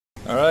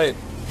Alright,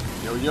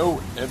 yo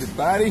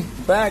everybody,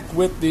 back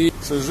with the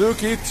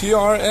Suzuki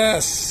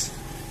TRS.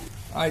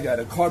 I got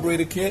a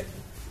carburetor kit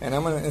and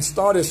I'm going to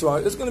install this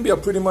one. It's going to be a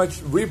pretty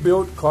much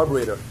rebuilt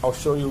carburetor. I'll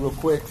show you real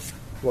quick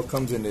what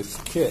comes in this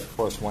kit.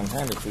 First one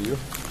handed to you.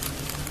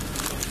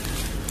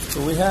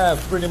 So we have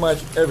pretty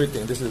much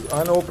everything. This is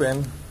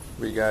unopened.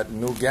 We got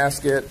new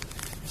gasket,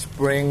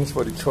 springs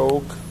for the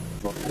choke.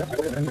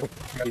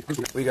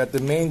 We got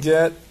the main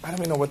jet. I don't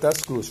even know what that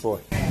screw is for.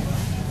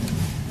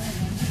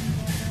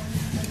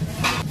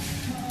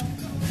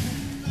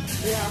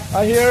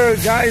 I hear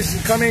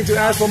guys coming to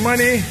ask for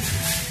money,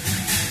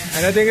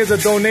 and I think it's a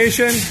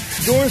donation.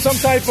 Doing some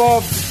type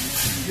of,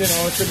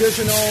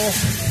 traditional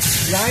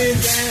lion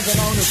dance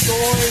around the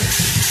store.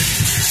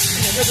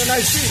 It's a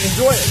nice scene.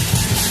 Enjoy it.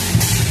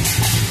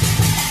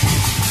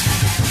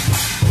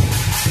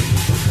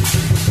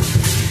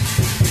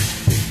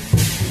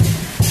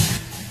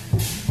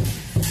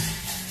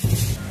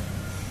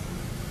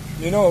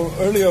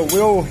 Earlier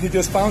Will, he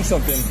just found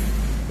something.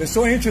 It's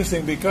so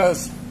interesting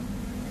because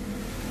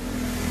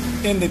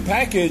in the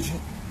package,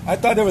 I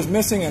thought there was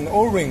missing an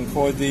O-ring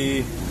for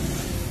the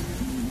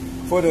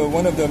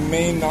one of the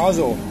main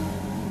nozzle.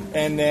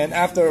 And then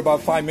after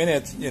about 5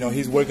 minutes,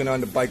 he's working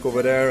on the bike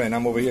over there and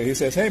I'm over here. He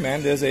says, "Hey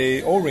man, there's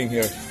a O-ring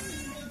here."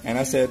 And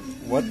I said,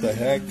 "What the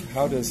heck?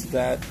 How does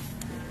that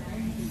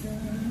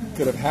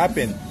could have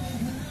happened?"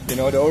 The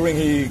O-ring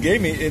he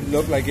gave me, it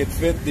looked like it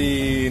fit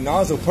the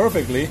nozzle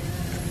perfectly.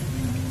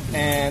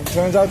 And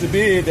turns out to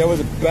be there was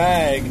a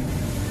bag.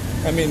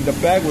 I mean, the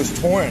bag was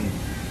torn.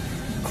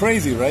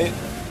 Crazy, right?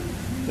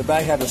 The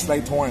bag had a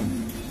slight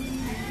torn.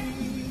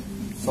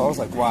 So I was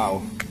like,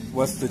 wow,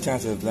 what's the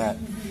chances of that?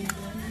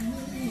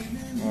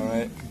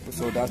 Alright,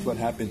 so that's what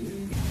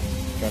happened.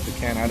 Got the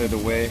can out of the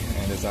way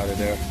and it's out of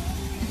there.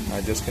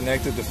 I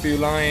disconnected the fuel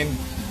line,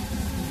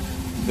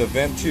 the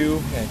vent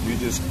tube, and you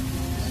just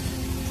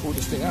pull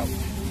this thing out.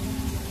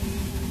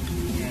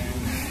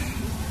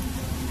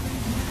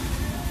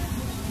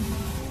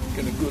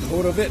 Get a good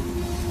hold of it,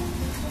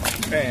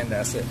 and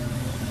that's it.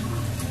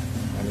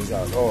 And he's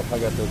out. Oh, I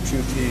got the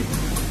QT.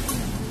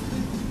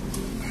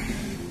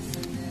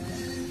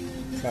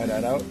 Try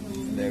that out.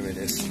 There it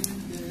is.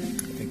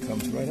 It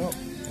comes right out.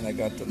 And I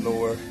got the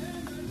lower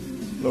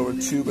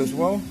tube as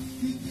well.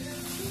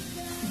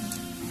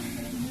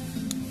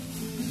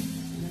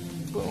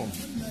 Boom.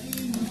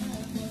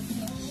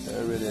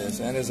 There it is,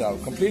 and it's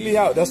out. Completely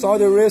out. That's all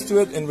there is to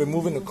it. In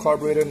removing the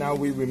carburetor, now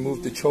we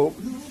remove the choke,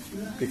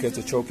 because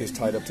the choke is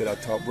tied up to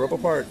that top rubber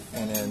part,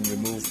 and then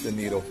remove the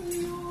needle.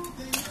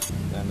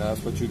 And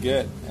that's what you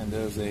get. And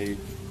there's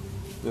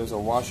a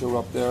washer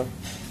up there.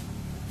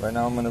 Right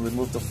now I'm going to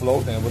remove the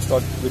float and we'll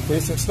start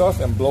replacing stuff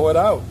and blow it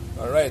out.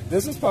 Alright,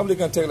 this is probably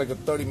going to take like a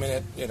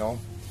 30-minute,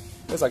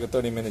 it's like a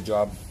 30-minute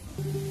job.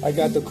 I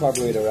got the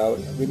carburetor out.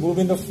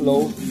 Removing the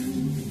float,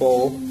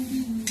 bowl,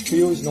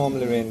 fuel's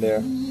normally in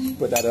there.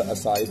 Put that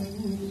aside.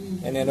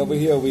 And then over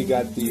here we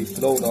got the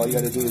float. All you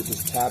got to do is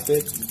just tap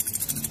it.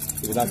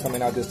 If it's not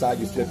coming out this side,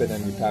 you flip it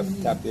and you tap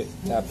it,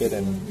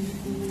 and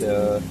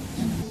the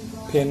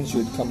pin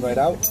should come right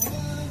out,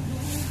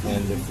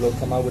 and the float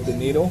come out with the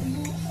needle,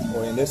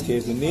 or in this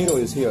case, the needle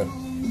is here.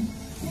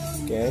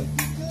 Okay,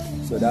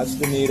 so that's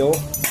the needle.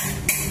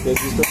 This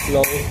is the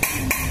float.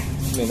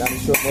 I mean, I'm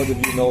sure most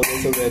of you know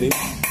this already.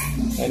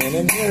 And then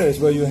in here is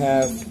where you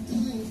have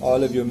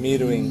all of your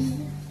metering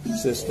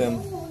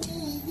system.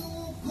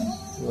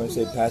 You want to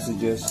say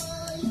passages.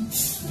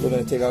 We're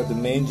going to take out the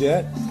main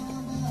jet.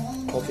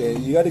 Okay,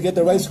 you got to get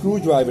the right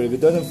screwdriver. If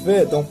it doesn't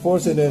fit, don't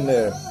force it in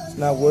there. It's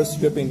not worth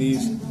stripping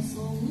these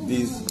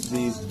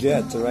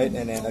jets, all right?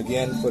 And then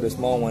again, for the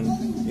small one,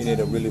 you need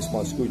a really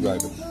small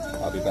screwdriver.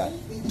 I'll be back.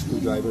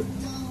 Screwdriver,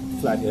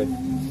 flathead,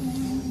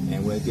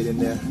 and we'll get in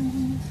there.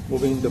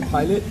 Moving the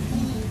pilot.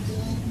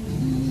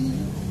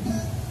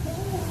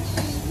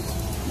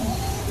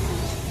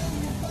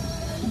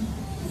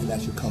 And that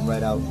should come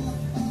right out.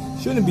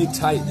 Shouldn't be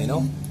tight,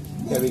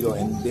 There we go.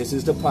 And this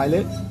is the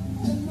pilot.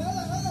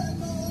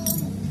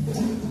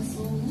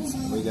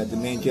 We got the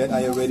main jet.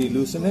 I already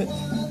loosened it.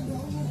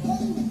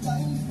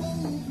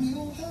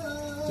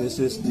 This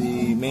is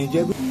the main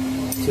jet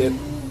tip,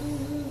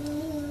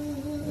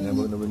 and then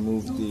we're going to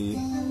remove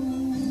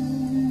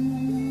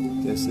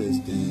this is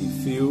the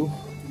fuel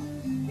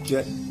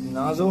jet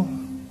nozzle.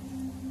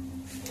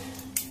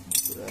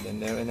 Put that in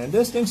there, and then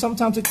this thing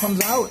sometimes it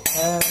comes out,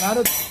 and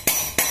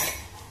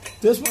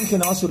this one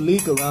can also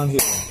leak around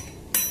here.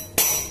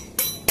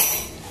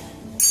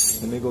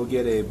 Let me go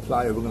get a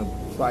plier. We're going to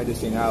pry this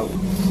thing out.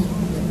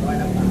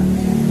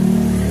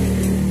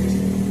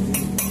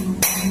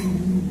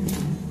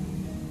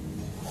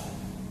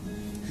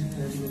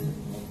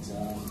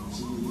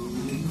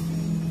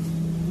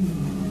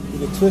 You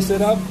can twist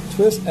it up,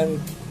 twist and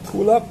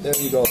pull up. There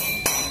you go.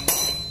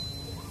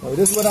 Now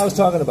this is what I was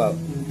talking about.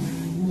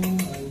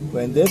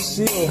 When this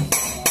seal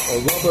or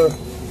rubber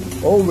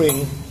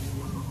O-ring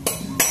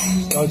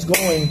starts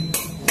going,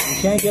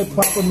 you can't get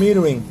proper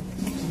metering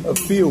of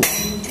fuel.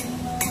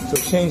 So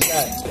change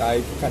that.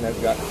 I kind of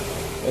got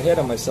ahead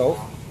of myself.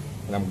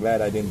 and I'm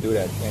glad I didn't do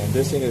that. And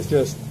this thing is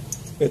just,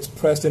 it's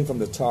pressed in from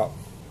the top.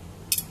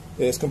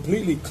 It's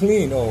completely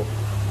clean. Oh,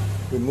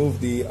 remove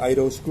the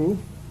idle screw,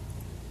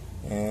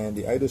 and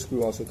the idle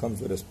screw also comes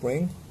with a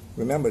spring.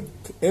 Remember,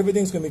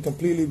 everything's going to be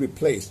completely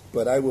replaced,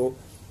 but I will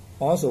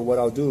also, what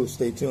I'll do,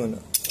 stay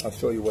tuned, I'll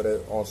show you what I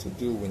also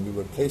do when you're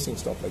replacing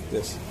stuff like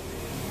this.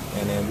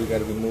 And then we got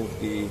to remove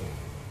the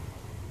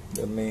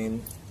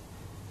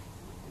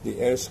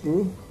air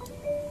screw.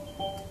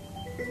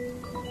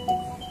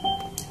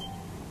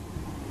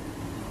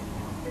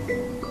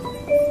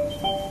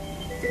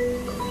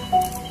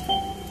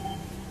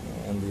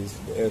 And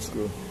the air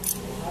screw.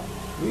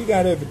 We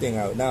got everything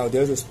out. Now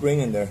there's a spring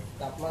in there.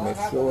 Make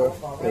sure,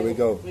 there we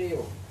go.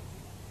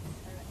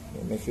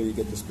 Make sure you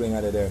get the spring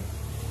out of there.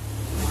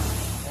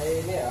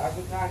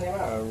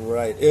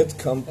 Alright, it's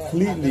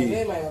completely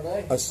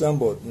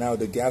assembled. Now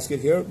the gasket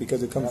here,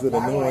 because it comes with a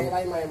new one.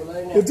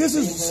 If this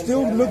is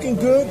still looking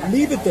good,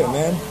 leave it there,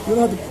 man. You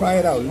don't have to pry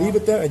it out. Leave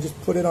it there and just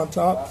put it on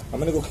top. I'm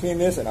going to go clean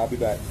this and I'll be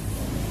back.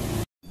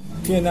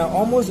 Okay, now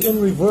almost in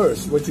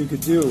reverse, what you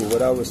could do,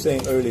 what I was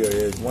saying earlier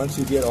is, once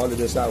you get all of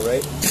this out,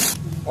 right,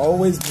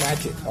 always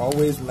match it.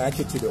 Always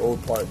match it to the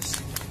old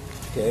parts.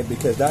 Okay,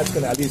 because that's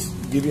going to at least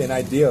give you an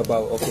idea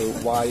about, okay,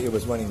 why it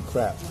was running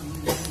crap.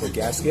 The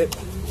gasket.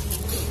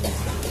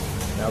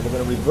 Now we're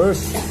going to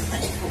reverse.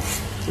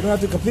 You don't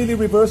have to completely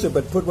reverse it,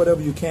 but put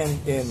whatever you can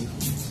in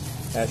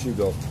as you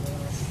go.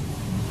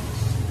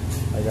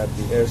 I got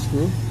the air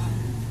screw.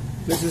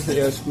 This is the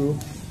air screw.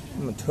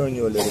 I'm going to turn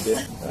you a little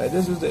bit. Alright,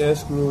 this is the air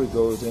screw. It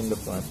goes in the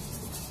front.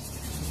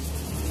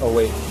 Oh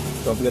wait,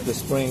 don't forget the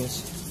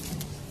springs.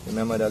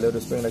 Remember that little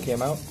spring that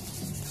came out?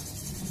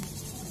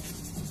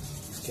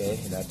 Okay,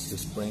 that's the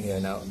spring here.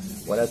 Now,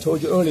 what I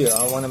told you earlier,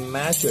 I want to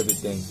match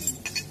everything.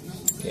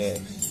 Okay.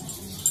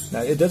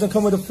 Now it doesn't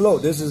come with a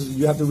float. This is,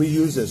 you have to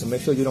reuse this and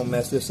make sure you don't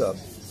mess this up.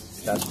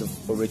 That's the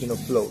original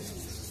float.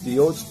 The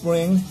old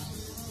spring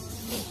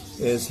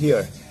is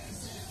here.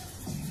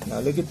 Now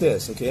look at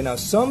this. Okay. Now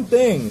some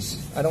things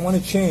I don't want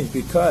to change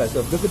because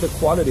of, look at the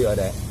quality of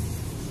that.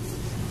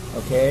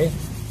 Okay.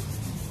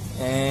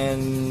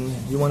 And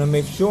you want to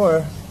make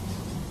sure.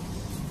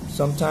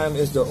 Sometimes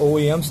it's the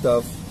OEM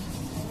stuff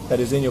that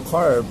is in your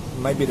car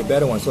might be the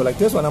better one. So like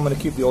this one, I'm going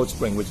to keep the old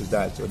spring, which is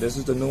that. So this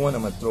is the new one.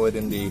 I'm going to throw it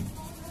in the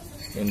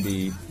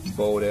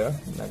bowl there.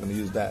 I'm not going to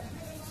use that.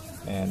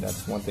 And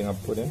that's one thing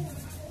I've put in.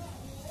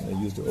 I'm going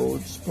to use the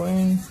old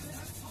spring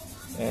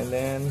and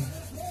then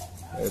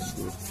air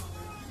screw.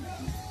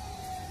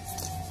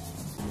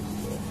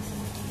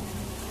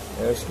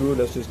 Air screw,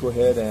 let's just go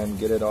ahead and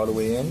get it all the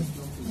way in.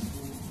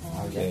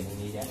 Okay.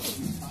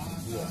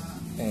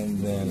 And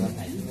then,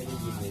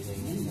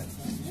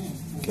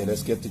 okay,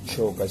 let's get the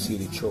choke. I see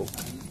the choke.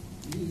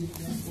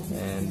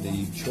 And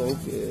the choke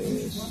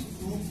is,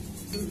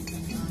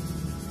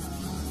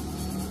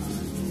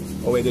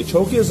 oh wait, the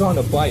choke is on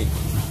the bike.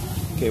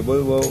 Okay,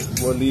 we'll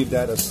leave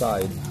that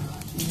aside.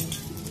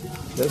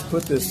 Let's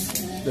put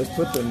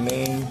the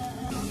main,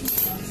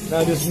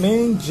 now this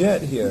main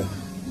jet here.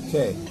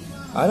 Okay,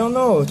 I don't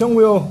know, ช่าง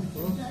วิว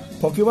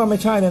ผมคิดว่าไม่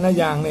ใช่นะ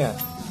ยางเนี่ย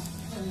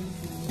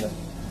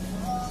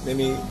Let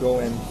me go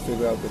and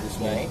figure out what this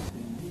means.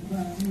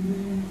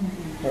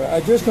 Alright, I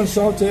just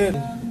consulted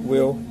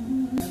Will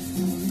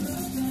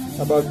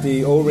about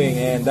the O-ring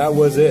and that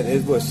was it.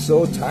 It was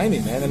so tiny,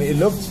 man. I mean, it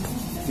looked,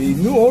 the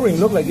new O-ring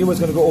looked like it was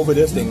going to go over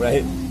this thing,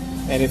 right?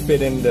 And it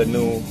fit in the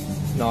new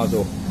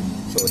nozzle.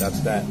 So that's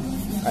that.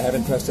 I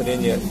haven't pressed it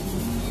in yet.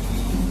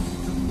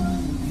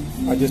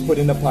 I just put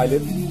in the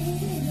pilot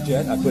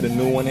jet. I put a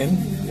new one in.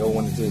 The old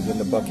one is in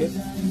the bucket.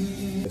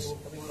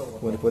 I'm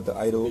going to put the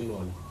idle.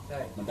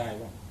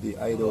 The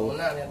idle.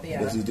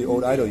 This is the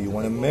old idle. You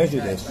want to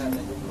measure this.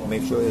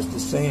 Make sure it's the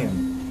same.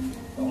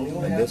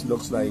 And this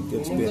looks like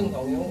it's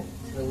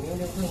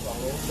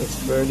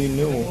fairly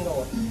new.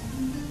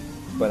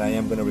 But I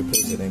am going to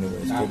replace it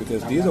anyways, okay?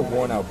 Because these are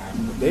worn out.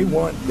 They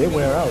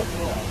wear out.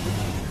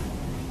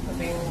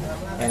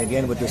 And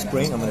again with the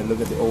spring, I'm going to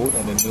look at the old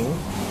and the new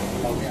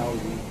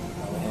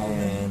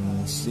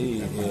and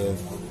see if,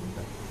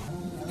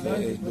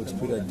 okay, it looks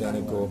pretty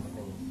identical.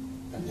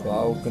 So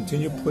I'll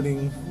continue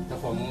putting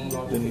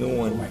the new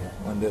one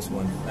on this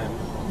one.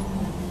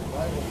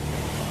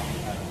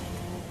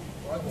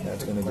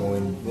 That's going to go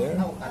in there.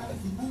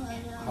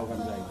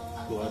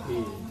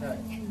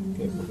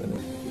 Okay, we're going to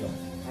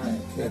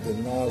get the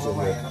nozzle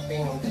here.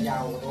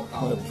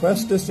 I'm going to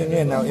press this thing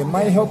in. Now it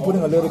might help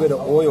putting a little bit of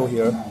oil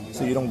here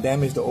so you don't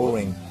damage the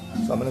O-ring.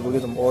 So I'm going to go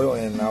get some oil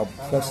and I'll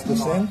press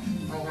this in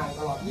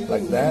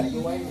like that.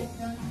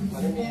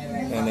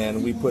 And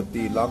then we put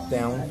the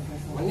lockdown,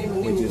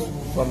 which is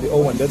from the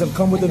old one. Doesn't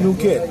come with the new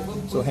kit,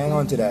 so hang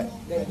on to that.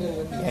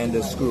 And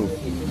the screw.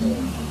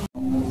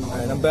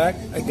 Alright, I'm back.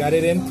 I got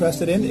it in,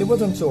 pressed it in. It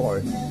wasn't so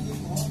hard.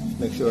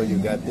 Make sure you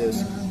got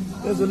this.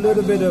 There's a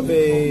little bit of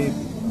a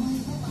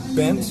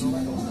bent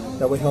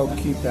that will help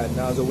keep that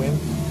nozzle in.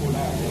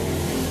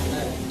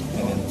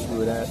 And then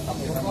screw that.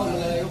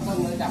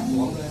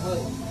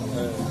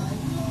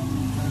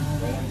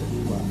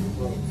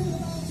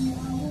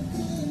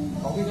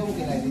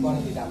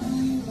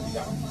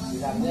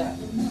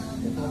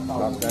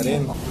 Lock that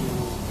in.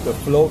 The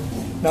float.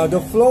 Now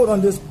the float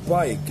on this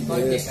bike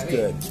is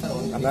good.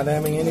 I'm not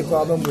having any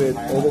problem with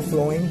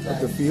overflowing of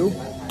the fuel.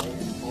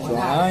 So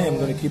I am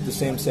going to keep the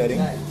same setting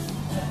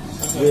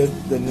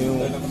with the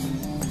new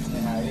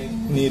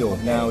needle.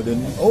 Now the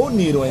old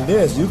needle in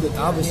this, you can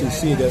obviously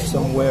see there's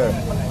somewhere.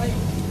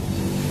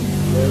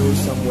 There is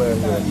somewhere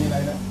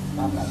here.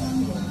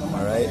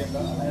 Alright.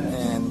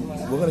 And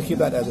we're going to keep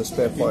that as a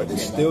spare part.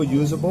 It's still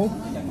usable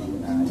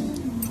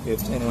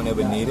if anyone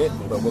ever need it,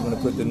 but we're going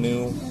to put the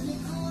new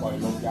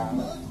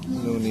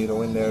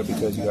needle in there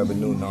because you have a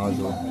new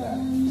nozzle.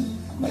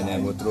 And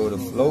then we'll throw the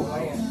float,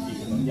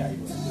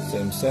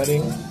 same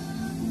setting,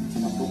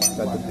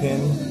 got the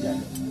pin.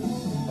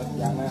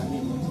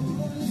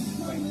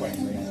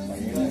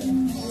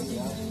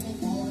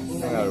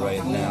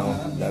 Alright, now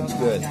that's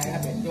good.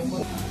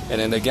 And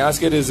then the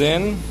gasket is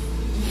in,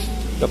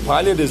 the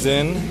pilot is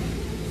in,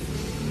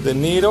 the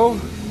needle,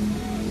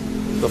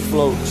 the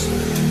floats.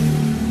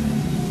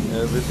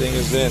 Everything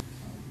is in.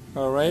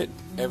 Alright,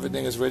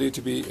 everything is ready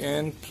to be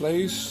in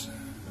place.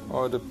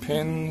 All the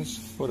pins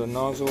for the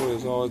nozzle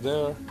is all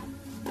there.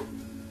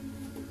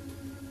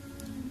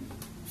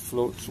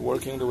 Float's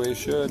working the way it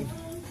should.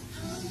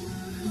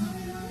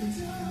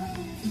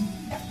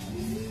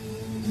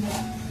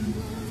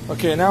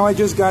 Okay, now I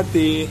just got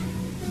the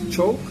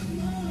choke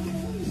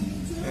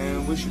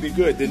and we should be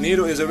good. The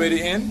needle is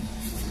already in.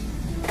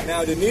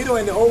 Now the needle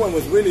in the old one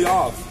was really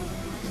off,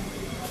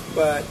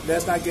 but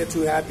let's not get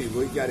too happy.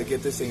 We got to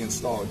get this thing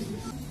installed.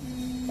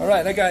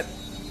 Alright, I got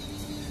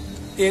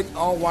it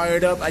all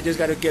wired up. I just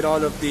got to get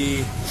all of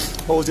the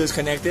hoses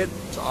connected.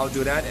 So I'll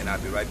do that and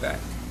I'll be right back.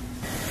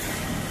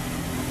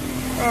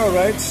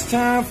 Alright, it's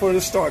time for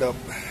the startup.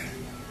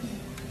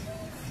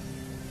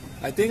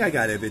 I think I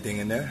got everything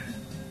in there.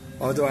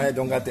 Although I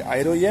don't got the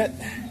idle yet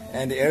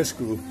and the air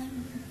screw.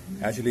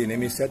 Actually, let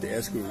me set the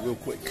air screw real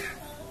quick.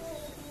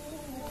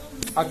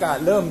 อากาศ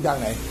เริ่มจาก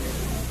ไหน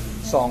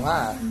2.5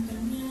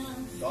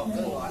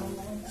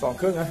 2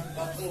 ครึ่งนะ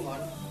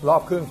รอ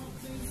บครึ่ง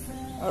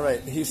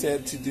Alright, he said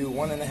to do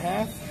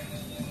 1.5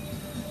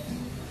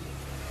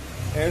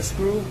 air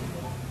screw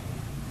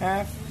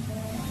half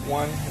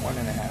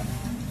 1.5.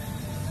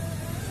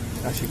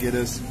 That should get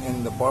us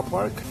in the bar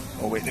park.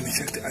 Oh wait, let me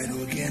check the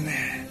idle again.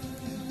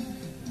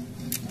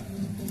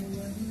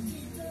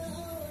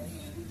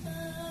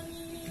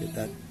 Get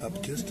that up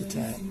just a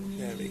tad.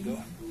 There we go.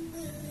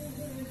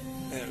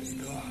 There we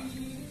go.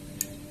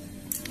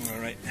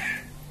 Alright.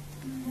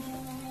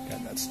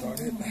 Got that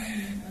started.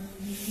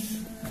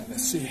 Now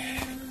let's see.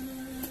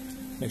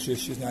 Make sure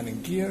she's not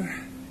in gear.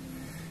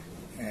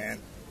 And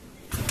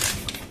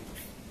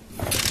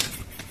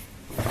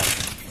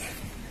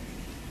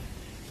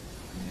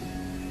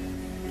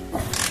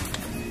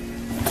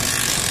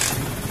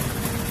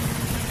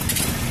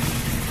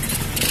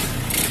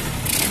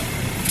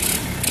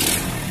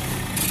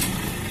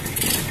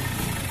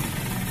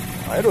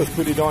it was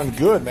pretty darn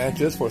good, man,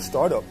 just for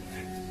startup.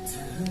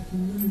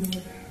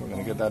 We're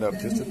gonna get that up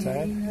just a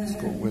tad. Let's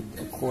go with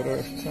a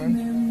 1/4 turn.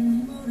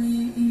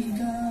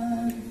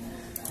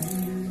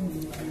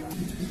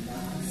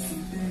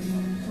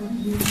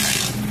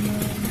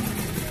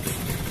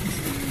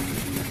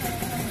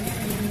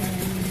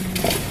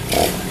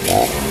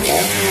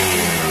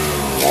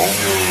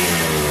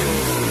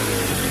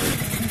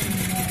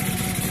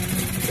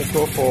 Let's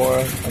go for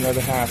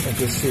another half and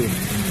just see.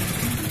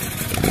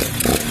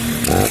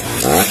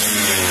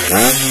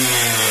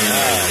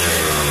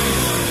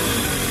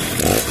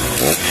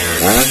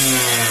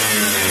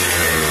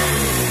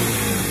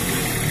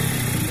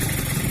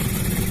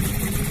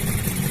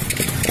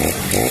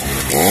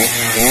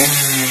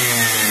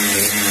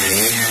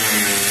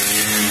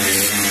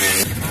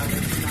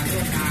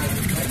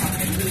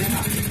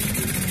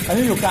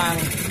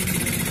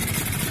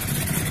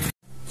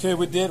 Okay,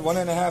 we did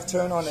 1.5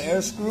 turn on the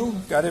air screw.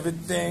 Got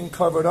everything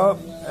covered up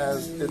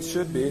as it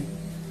should be.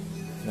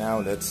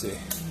 Now let's see.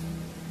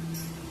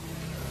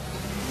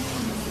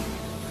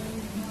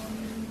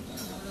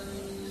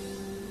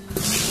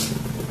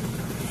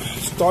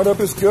 Startup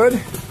is good.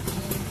 Let's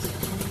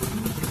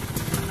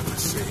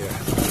see here.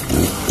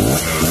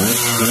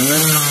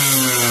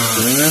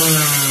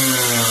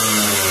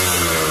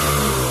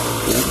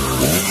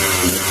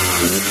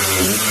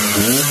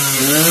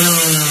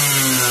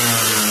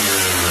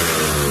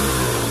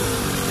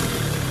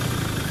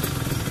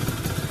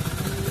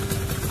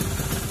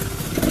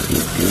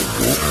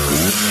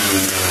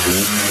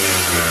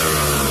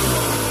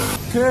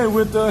 Okay,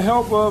 with the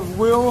help of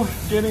Will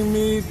getting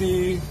me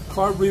the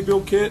carb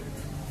rebuild kit,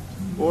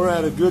 we're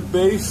at a good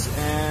base,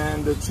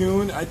 and the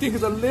tune I think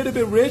is a little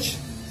bit rich,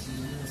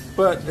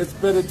 but it's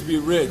better to be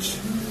rich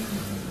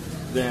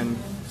than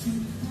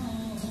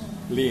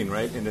lean,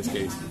 right, in this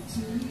case.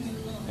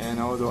 And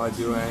although I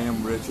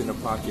am rich in the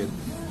pocket,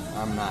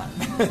 I'm not.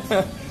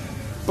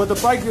 But the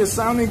bike is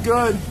sounding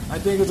good. I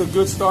think it's a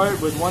good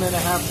start with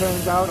 1.5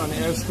 turns out on the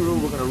air screw.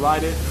 We're gonna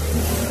ride it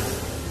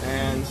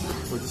and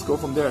we'll just go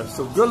from there.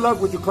 So good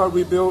luck with your car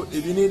rebuild.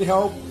 If you need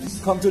help,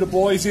 come to the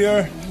boys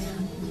here.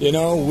 You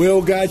know,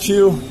 Will got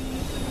you.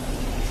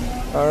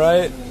 All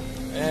right,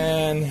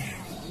 and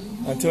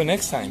until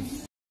next time.